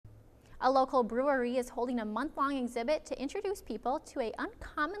A local brewery is holding a month-long exhibit to introduce people to an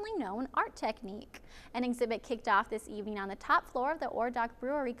uncommonly known art technique. An exhibit kicked off this evening on the top floor of the Ordock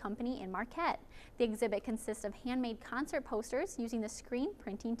Brewery Company in Marquette. The exhibit consists of handmade concert posters using the screen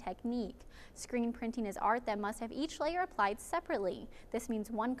printing technique. Screen printing is art that must have each layer applied separately. This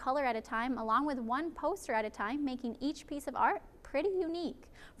means one color at a time along with one poster at a time, making each piece of art pretty unique.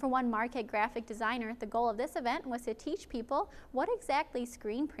 For one Marquette graphic designer, the goal of this event was to teach people what exactly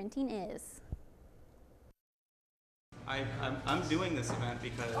screen printing is. I'm doing this event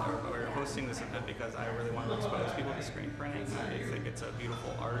because, or we're hosting this event because I really want to expose people to screen printing. I think it's a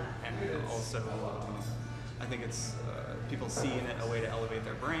beautiful art, and also I think it's people see in it a way to elevate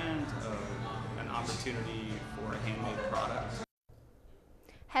their brand, an opportunity for a handmade product.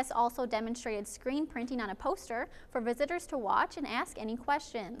 Hess also demonstrated screen printing on a poster for visitors to watch and ask any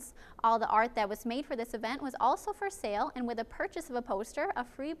questions. All the art that was made for this event was also for sale, and with the purchase of a poster, a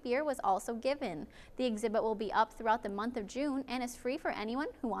free beer was also given. The exhibit will be up throughout the month of June and is free for anyone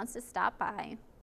who wants to stop by.